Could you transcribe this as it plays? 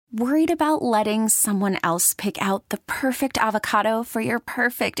Worried about letting someone else pick out the perfect avocado for your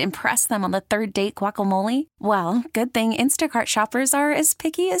perfect impress them on the third date guacamole? Well, good thing Instacart shoppers are as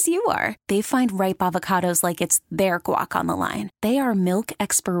picky as you are. They find ripe avocados like it's their guac on the line. They are milk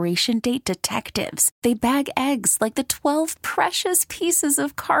expiration date detectives. They bag eggs like the 12 precious pieces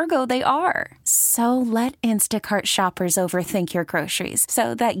of cargo they are. So let Instacart shoppers overthink your groceries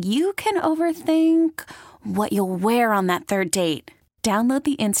so that you can overthink what you'll wear on that third date. Download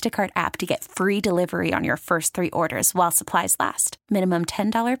the Instacart app to get free delivery on your first 3 orders while supplies last. Minimum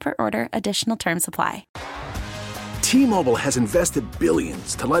 $10 per order. Additional terms apply. T-Mobile has invested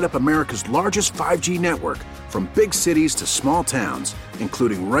billions to light up America's largest 5G network, from big cities to small towns,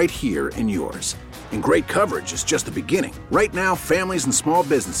 including right here in yours. And great coverage is just the beginning. Right now, families and small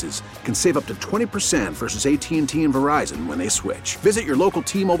businesses can save up to 20% versus AT&T and Verizon when they switch. Visit your local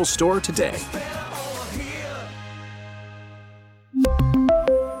T-Mobile store today.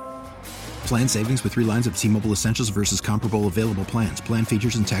 Plan savings with 3 lines of T-Mobile Essentials versus comparable available plans. Plan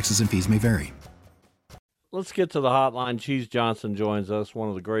features and taxes and fees may vary. Let's get to the hotline. Cheese Johnson joins us, one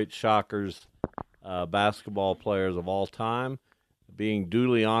of the great Shockers basketball players of all time, being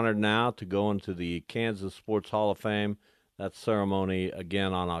duly honored now to go into the Kansas Sports Hall of Fame. That ceremony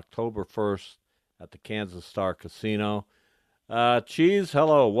again on October 1st at the Kansas Star Casino. Cheese,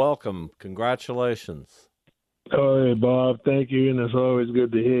 hello, welcome, congratulations. Oh, hey, Bob. Thank you, and it's always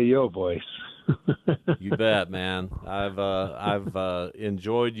good to hear your voice. You bet, man. I've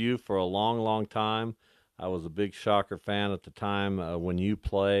enjoyed you for a long, long time. I was a big Shocker fan at the time when you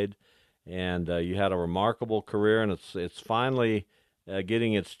played, and you had a remarkable career, and it's finally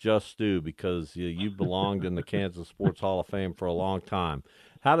getting its just due because you belonged in the Kansas Sports Hall of Fame for a long time.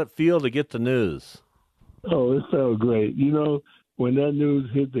 How'd it feel to get the news? Oh, it felt great. You know, when that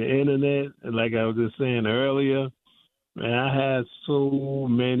news hit the internet, like I was just saying earlier, man, I had so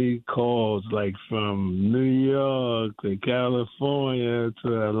many calls, like from New York to California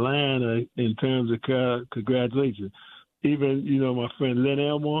to Atlanta, in terms of congratulations. Even, you know, my friend Len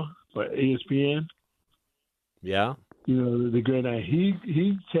Elmore for ESPN. Yeah. You know, the great guy,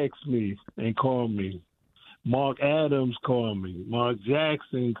 he texted me and called me. Mark Adams called me. Mark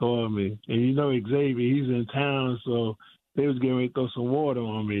Jackson called me. And you know Xavier, he's in town, so they was getting ready to throw some water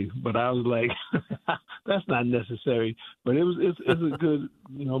on me, but I was like, that's not necessary. But it's a good,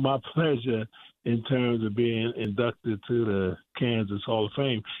 you know, my pleasure in terms of being inducted to the Kansas Hall of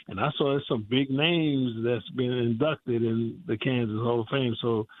Fame. And I saw there's some big names that's been inducted in the Kansas Hall of Fame.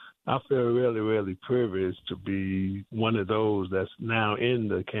 So I feel really, really privileged to be one of those that's now in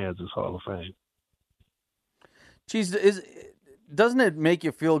the Kansas Hall of Fame. Geez, doesn't it make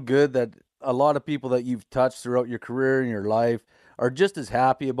you feel good that a lot of people that you've touched throughout your career and your life are just as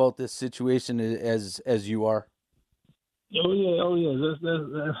happy about this situation as you are? Oh yeah.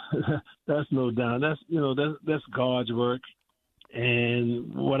 That's no doubt. That's God's work,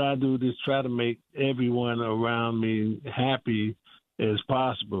 and what I do is try to make everyone around me happy as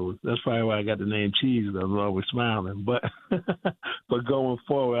possible. That's probably why I got the name Cheese. I'm always smiling. But but going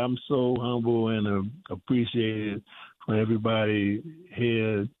forward, I'm so humble and appreciated for everybody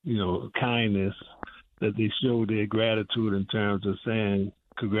here, you know, kindness that they show their gratitude in terms of saying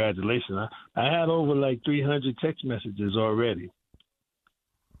congratulations. I had over like 300 text messages already.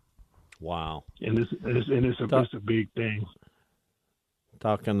 Wow. And it's a big thing.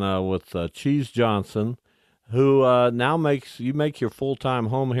 Talking with Cheese Johnson, who now make your full-time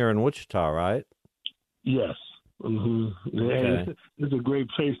home here in Wichita, right? Yes. Mm-hmm. Okay. Yeah, it's a great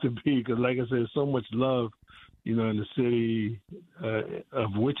place to be because, like I said, so much love, you know, in the city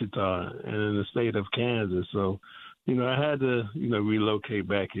of Wichita and in the state of Kansas. So, you know, I had to, you know, relocate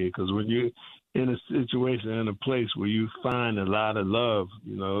back here because when you're in a situation, in a place where you find a lot of love,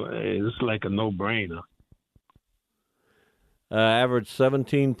 you know, it's like a no-brainer. Averaged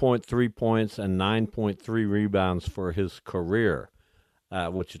 17.3 points and 9.3 rebounds for his career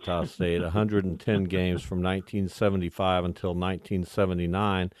at Wichita State, 110 games from 1975 until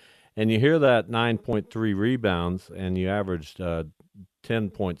 1979. And you hear that 9.3 rebounds, and you averaged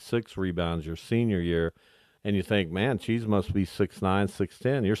 10.6 rebounds your senior year, and you think, man, Cheese must be 6'9",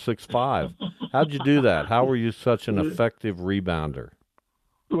 6'10". You're 6'5". How'd you do that? How were you such an effective rebounder?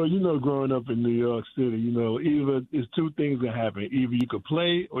 Well, you know, growing up in New York City, you know, either it's two things that happen. Either you could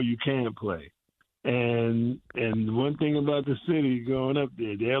play or you can't play. And one thing about the city growing up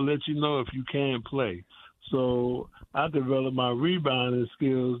there, they'll let you know if you can't play. So I developed my rebounding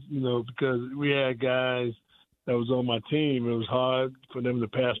skills, you know, because we had guys that was on my team. It was hard for them to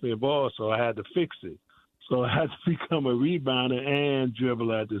pass me a ball, so I had to fix it. So I had to become a rebounder and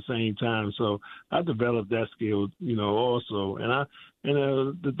dribble at the same time. So I developed that skill, you know, also. And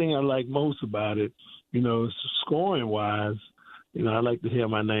And the thing I like most about it, scoring wise, I like to hear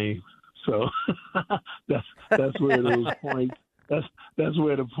my name. So that's where those points. That's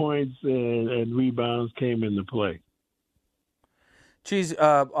where the points and rebounds came into play. Geez,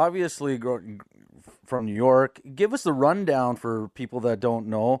 obviously from New York, give us the rundown for people that don't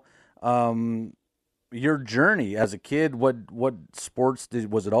know. Your journey as a kid, what sports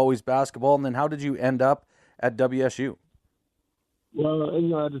was it always basketball? And then how did you end up at WSU? Well,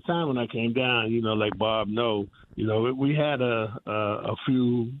 at the time when I came down, like Bob we had a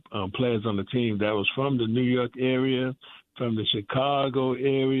few players on the team that was from the New York area, from the Chicago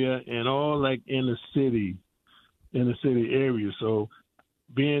area, and all like in the city area. So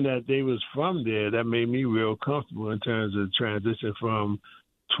being that they was from there, that made me real comfortable in terms of transition from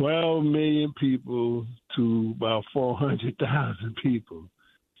 12 million people to about 400,000 people.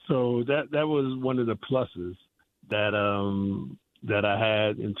 So that was one of the pluses that I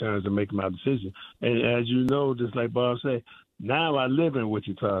had in terms of making my decision. And as you know, just like Bob said, now I live in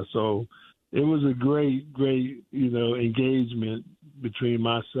Wichita. So it was a great, engagement between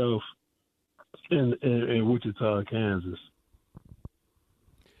myself and Wichita, Kansas.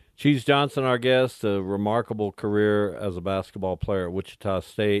 Cheese Johnson, our guest, a remarkable career as a basketball player at Wichita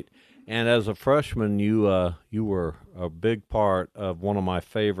State. And as a freshman, you were a big part of one of my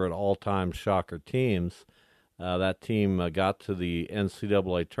favorite all-time Shocker teams. That team got to the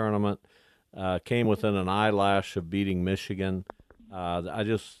NCAA tournament, came within an eyelash of beating Michigan.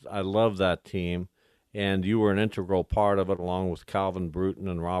 I love that team, and you were an integral part of it, along with Calvin Bruton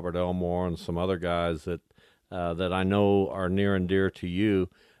and Robert Elmore and some other guys that I know are near and dear to you.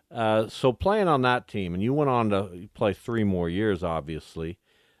 So playing on that team, and you went on to play 3 more years, obviously.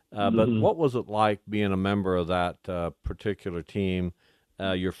 But what was it like being a member of that particular team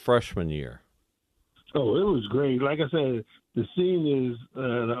your freshman year? Oh, it was great. Like I said, the seniors,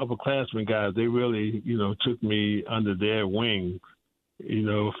 the upperclassmen guys, they really, took me under their wing,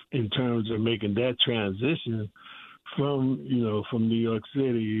 in terms of making that transition from New York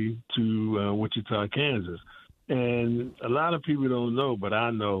City to Wichita, Kansas. And a lot of people don't know, but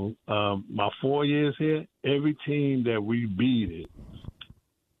I know my 4 years here, every team that we beat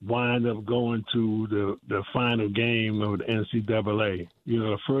wind up going to the final game of the NCAA.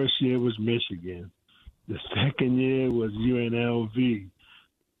 The first year was Michigan. The second year was UNLV.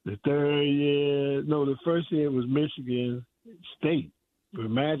 The first year was Michigan State, where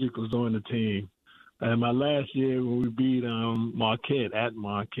Magic was on the team. And my last year when we beat Marquette at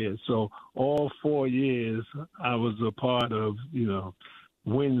Marquette. So all 4 years I was a part of,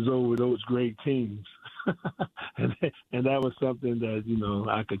 wins over those great teams. and that was something that,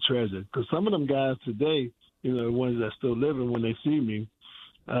 I could treasure. Because some of them guys today, the ones that still living, when they see me,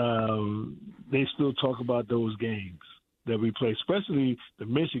 they still talk about those games that we played, especially the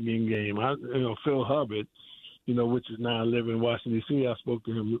Michigan game. Phil Hubbard, which is now living in Washington, D.C., I spoke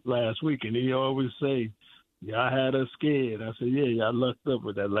to him last week, and he always say, "Y'all had us scared." I said, "Yeah, y'all lucked up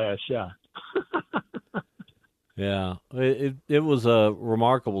with that last shot." Yeah, it was a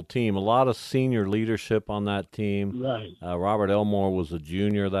remarkable team. A lot of senior leadership on that team. Right. Robert Elmore was a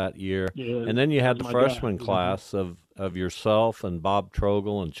junior that year. Yeah, and then you had the freshman guy. class of yourself and Bob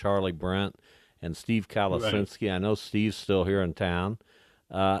Trogel and Charlie Brent and Steve Kalasinski. Right. I know Steve's still here in town.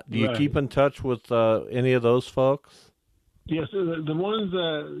 Do you keep in touch with any of those folks? Yes, the ones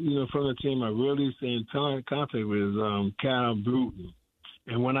that, from the team I really stay in contact with is Cal Bruton.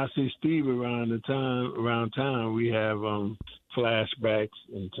 And when I see Steve around town, we have flashbacks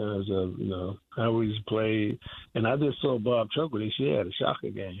in terms of, how we played. And I just saw Bob Trogel this year at a Shocker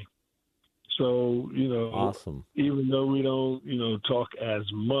game. So, awesome. Even though we don't, talk as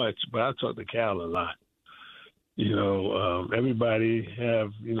much, but I talk to Cal a lot. Everybody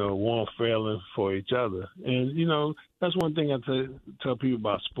have, warm feeling for each other. And, that's one thing I tell people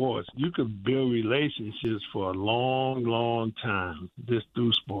about sports. You can build relationships for a long, long time just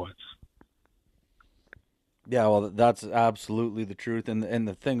through sports. Yeah, well, that's absolutely the truth. And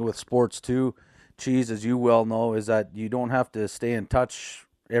the thing with sports, too, Cheese, as you well know, is that you don't have to stay in touch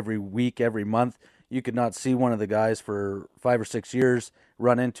every week, every month. You could not see one of the guys for 5 or 6 years,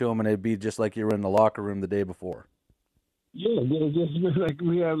 run into him, and it'd be just like you were in the locker room the day before. Yeah, just like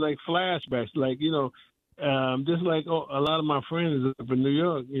we have like flashbacks, like just like a lot of my friends up in New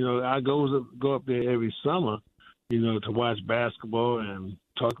York. I go up there every summer, to watch basketball and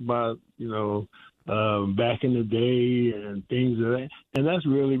talk about back in the day and things of that. And that's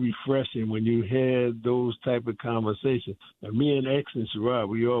really refreshing when you had those type of conversations. And me and X and Sherrod,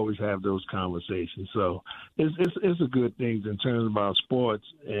 we always have those conversations. So it's a good thing in terms about sports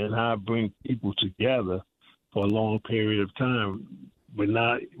and how I bring people together for a long period of time, but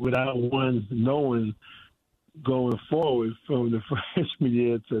not without one knowing going forward from the freshman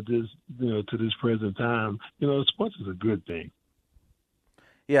year to this, to this present time. Sports is a good thing.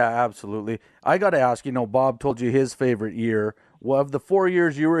 Yeah, absolutely. I got to ask, Bob told you his favorite year. Well, of the 4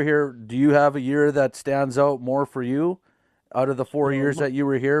 years you were here, do you have a year that stands out more for you? Out of the 4 years that you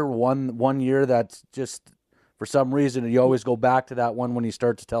were here, one year that's just, for some reason, you always go back to that one when you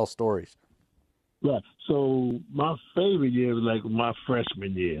start to tell stories. Right. So my favorite year was like my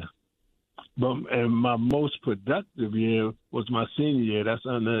freshman year. And my most productive year was my senior year. That's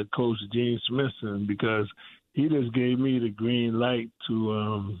under Coach Gene Smithson, because he just gave me the green light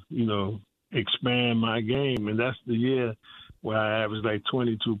to, expand my game. And that's the year where I averaged like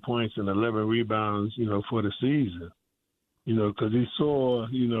 22 points and 11 rebounds, for the season. Because he saw,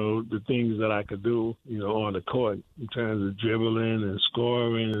 the things that I could do, on the court in terms of dribbling and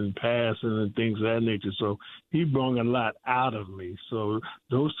scoring and passing and things of that nature. So he brought a lot out of me. So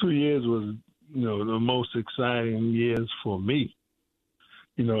those 2 years was, the most exciting years for me,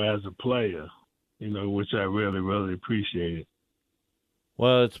 as a player, which I really, really appreciated.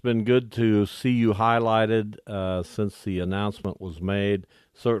 Well, it's been good to see you highlighted since the announcement was made.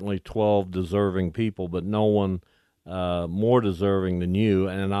 Certainly 12 deserving people, but no one more deserving than you.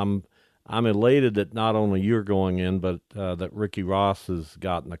 And I'm elated that not only you're going in, but that Ricky Ross has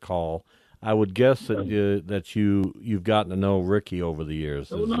gotten a call. I would guess that you've gotten to know Ricky over the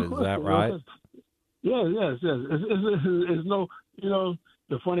years. Is that right? Yes. It's no,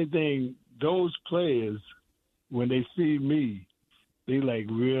 the funny thing, those players, when they see me, they like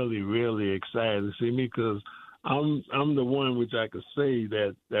really, really excited to see me, because I'm the one which I could say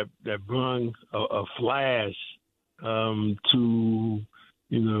that brought a flash to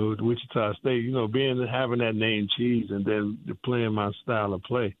Wichita State. Having that name Cheese and then playing my style of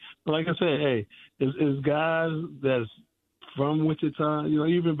play. But like I said, hey, it's guys that's from Wichita.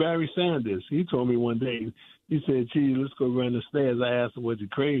 Even Barry Sanders. He told me one day. He said, "Cheese, let's go run the stairs." I asked him, "Was you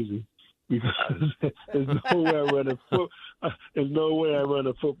crazy?" Because there's no way I run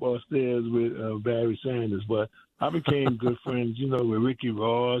a football stairs with Barry Sanders. But I became good friends, with Ricky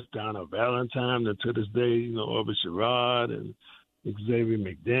Ross, Donna Valentine, and to this day, Orbit Sherrod and Xavier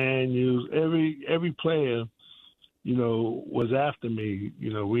McDaniels. Every player, was after me.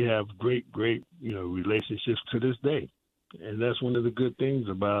 We have great, relationships to this day. And that's one of the good things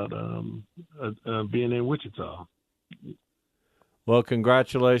about being in Wichita. Well,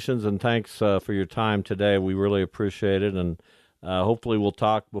 congratulations and thanks for your time today. We really appreciate it, and hopefully we'll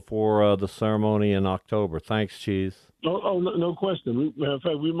talk before the ceremony in October. Thanks, Cheese. No question. Matter of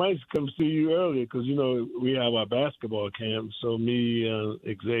fact, we might come see you earlier because, we have our basketball camp. So me,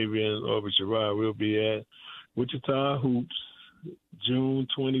 Xavier, and Orbit Sherrod will be at Wichita Hoops June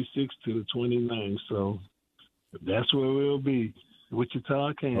 26th to the 29th. So that's where we'll be.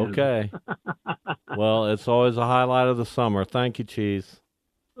 Wichita, Kansas. Okay. Well, it's always a highlight of the summer. Thank you, Cheese.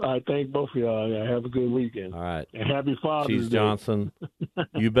 I thank both of y'all. Yeah, have a good weekend. All right. And happy Father's Cheese Day. Johnson.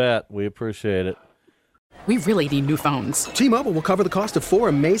 You bet. We appreciate it. We really need new phones. T-Mobile will cover the cost of 4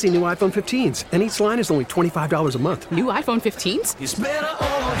 amazing new iPhone 15s, and each line is only $25 a month. New iPhone 15s? It's better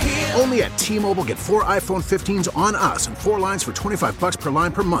over here. Only at T-Mobile, get 4 iPhone 15s on us and 4 lines for $25 per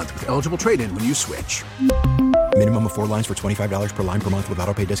line per month with eligible trade-in when you switch. Minimum of 4 lines for $25 per line per month with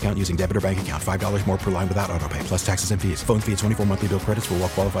autopay discount using debit or bank account. $5 more per line without autopay, plus taxes and fees. Phone fee at 24 monthly bill credits for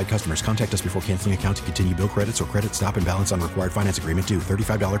well-qualified customers. Contact us before canceling account to continue bill credits or credit stop and balance on required finance agreement due.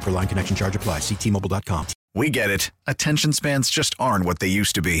 $35 per line connection charge applies. See T-Mobile.com. We get it. Attention spans just aren't what they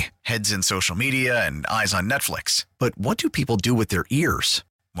used to be. Heads in social media and eyes on Netflix. But what do people do with their ears?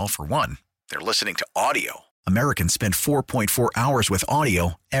 Well, for one, they're listening to audio. Americans spend 4.4 hours with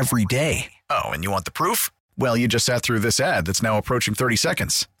audio every day. Oh, and you want the proof? Well, you just sat through this ad that's now approaching 30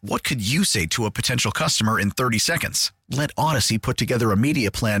 seconds. What could you say to a potential customer in 30 seconds? Let Odyssey put together a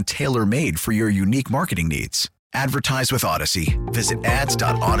media plan tailor-made for your unique marketing needs. Advertise with Odyssey. Visit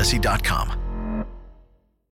ads.odyssey.com.